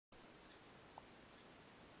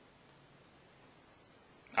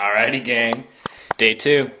Alrighty, gang. Day 2.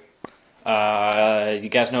 You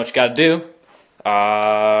guys know what you gotta do.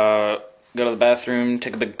 Go to the bathroom,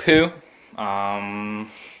 take a big poo. Yeah,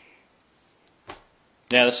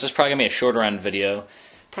 this is probably gonna be a shorter end video.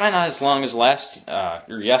 Probably not as long as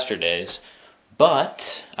yesterday's.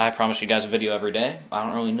 But I promise you guys a video every day. I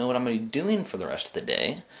don't really know what I'm gonna be doing for the rest of the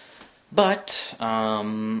day. But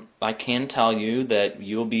I can tell you that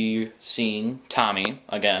you'll be seeing Tommy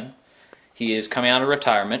again. He is coming out of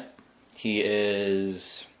retirement.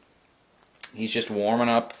 He's just warming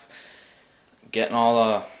up, getting all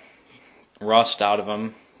the rust out of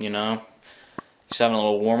him, you know. He's having a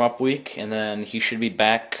little warm-up week, and then he should be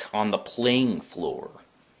back on the playing floor.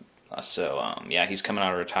 Yeah, he's coming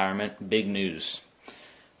out of retirement. Big news.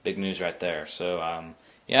 Big news right there. So,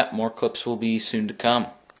 yeah, more clips will be soon to come.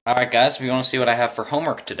 Alright, guys, if you want to see what I have for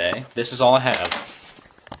homework today, this is all I have.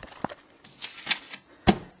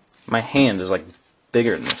 My hand is like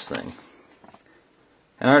bigger than this thing.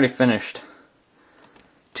 And I already finished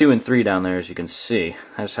 2 and 3 down there, as you can see.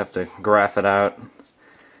 I just have to graph it out.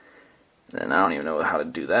 And I don't even know how to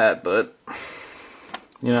do that, but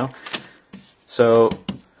you know. So,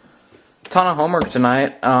 ton of homework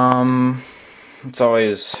tonight. It's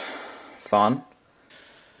always fun.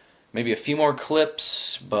 Maybe a few more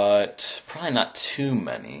clips, but probably not too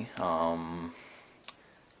many.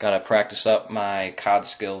 Gotta practice up my COD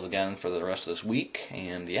skills again for the rest of this week,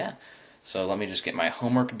 and yeah. So let me just get my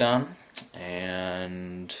homework done,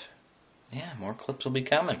 and yeah, more clips will be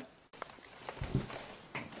coming.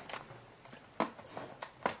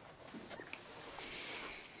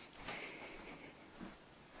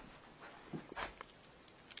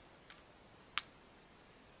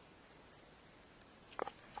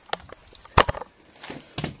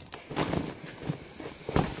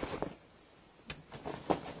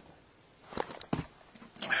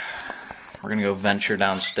 We're gonna go venture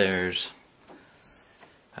downstairs.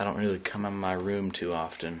 I don't really come in my room too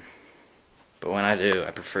often, but when I do,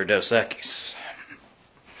 I prefer Dos Equis.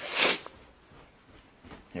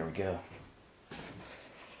 Here we go.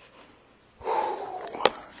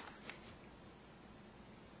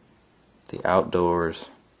 The outdoors.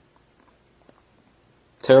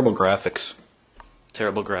 Terrible graphics.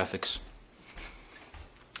 Terrible graphics.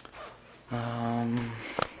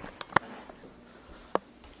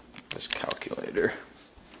 This calculator.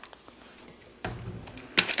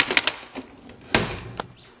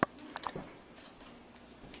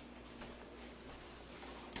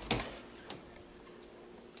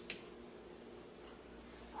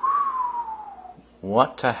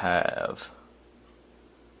 What to have?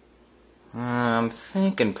 I'm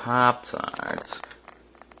thinking Pop-Tarts.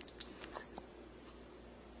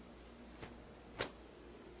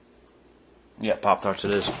 Yeah, Pop-Tarts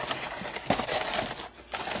it is.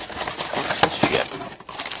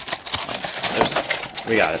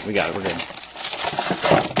 We got it, we're good.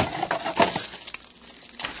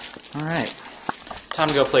 Alright. Time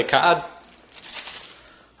to go play COD.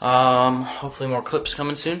 Hopefully more clips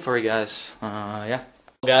coming soon for you guys. Yeah.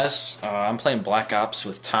 Guys, I'm playing Black Ops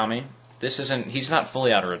with Tommy. He's not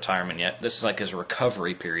fully out of retirement yet. This is like his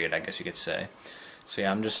recovery period, I guess you could say. So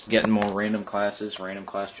yeah, I'm just getting more random classes, random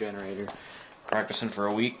class generator, practicing for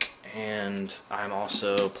a week, and I'm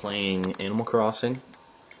also playing Animal Crossing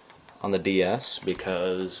on the DS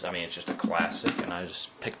because, I mean, it's just a classic, and I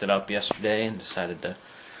just picked it up yesterday and decided to,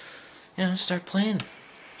 you know, start playing,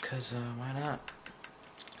 because why not?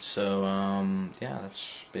 So, yeah,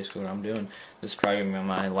 that's basically what I'm doing. This is probably going to be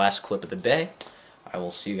my last clip of the day. I will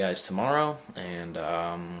see you guys tomorrow, and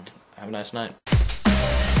have a nice night.